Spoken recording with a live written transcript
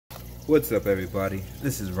What's up, everybody?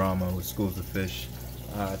 This is Rama with Schools of Fish.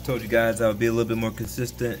 I told you guys I would be a little bit more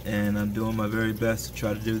consistent, and I'm doing my very best to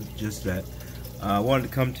try to do just that. I wanted to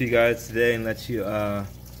come to you guys today and let you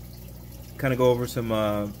kind of go over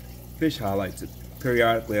some fish highlights.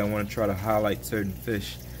 Periodically, I want to try to highlight certain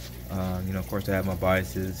fish. Of course, I have my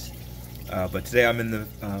biases, but today I'm in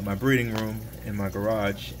my breeding room in my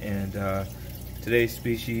garage, and today's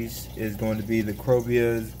species is going to be the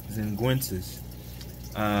Krobia Xinguensis.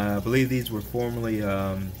 I believe these were formerly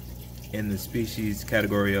in the species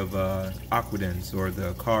category of aquadens, or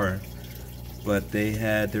the car, but they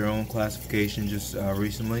had their own classification just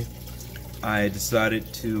recently. I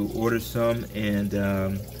decided to order some and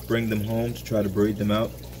bring them home to try to breed them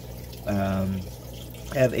out. I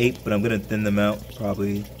have 8, but I'm going to thin them out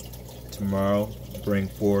probably tomorrow, bring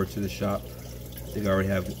 4 to the shop. I think I already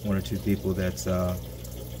have 1 or 2 people that's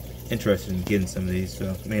interested in getting some of these,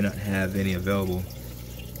 so may not have any available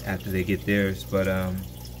after they get theirs, but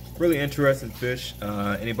really interesting fish.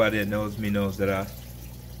 Anybody that knows me knows that I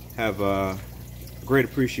have a great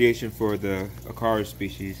appreciation for the Acara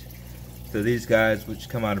species. So these guys, which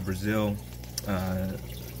come out of Brazil,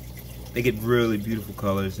 they get really beautiful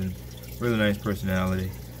colors and really nice personality.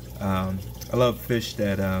 I love fish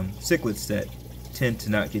that cichlids that tend to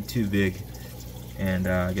not get too big, and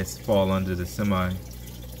I guess fall under the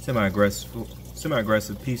semi-aggressive,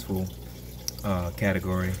 peaceful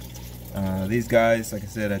category. These guys, like I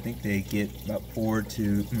said, I think they get about 4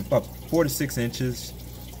 to 6 inches.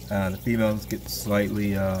 The females get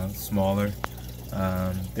slightly smaller.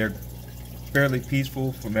 They're fairly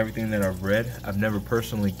peaceful from everything that I've read. I've never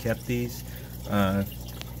personally kept these. If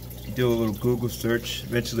you do a little Google search,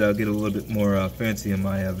 eventually I'll get a little bit more fancy in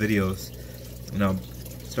my videos, and I'll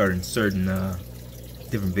start inserting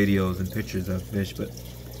different videos and pictures of fish. But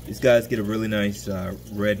these guys get a really nice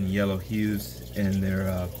red and yellow hues in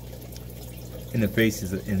their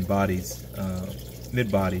faces and bodies, mid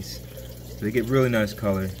bodies. So they get really nice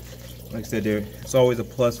color. Like I said, it's always a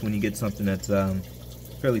plus when you get something that's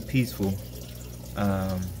fairly peaceful.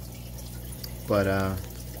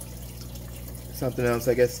 Something else,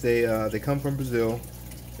 I guess they come from Brazil.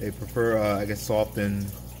 They prefer, I guess, soft and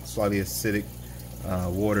slightly acidic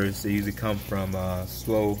waters. They usually come from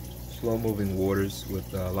slow-moving waters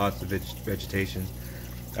with lots of vegetation.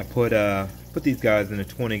 I put these guys in a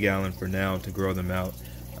 20-gallon for now to grow them out.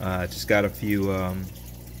 Just got a few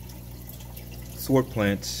sword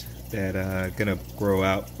plants that are gonna grow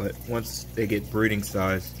out, but once they get breeding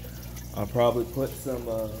size, I'll probably put some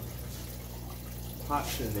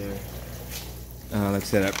pots in there. Like I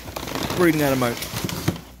said, I'm breeding out of my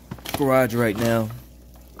garage right now,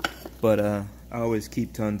 but I always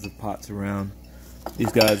keep tons of pots around.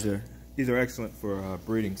 These are excellent for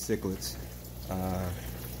breeding cichlids. I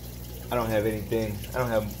don't have a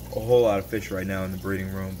whole lot of fish right now in the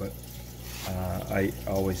breeding room, but I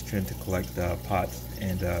always tend to collect pots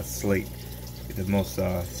and slate, because most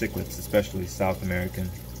cichlids, especially South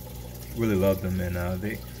American, really love them, and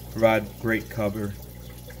they provide great cover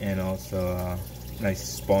and also nice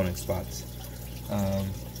spawning spots.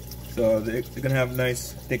 So they're gonna have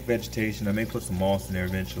nice thick vegetation. I may put some moss in there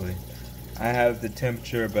eventually. I have the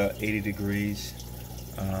temperature about 80 degrees,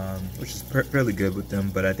 which is fairly good with them,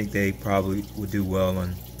 but I think they probably would do well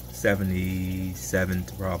on 77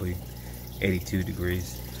 to probably 82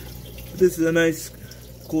 degrees. But this is a nice,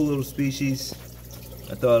 cool little species.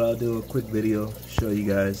 I thought I'll do a quick video, show you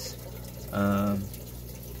guys.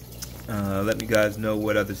 Let me guys know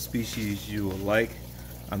what other species you will like.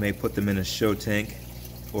 I may put them in a show tank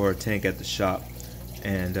or a tank at the shop,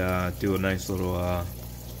 and do a nice little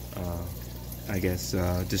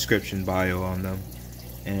description bio on them,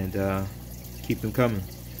 and keep them coming.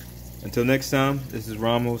 Until next time, this is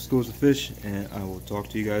Ramo with Schools of Fish, and I will talk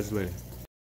to you guys later.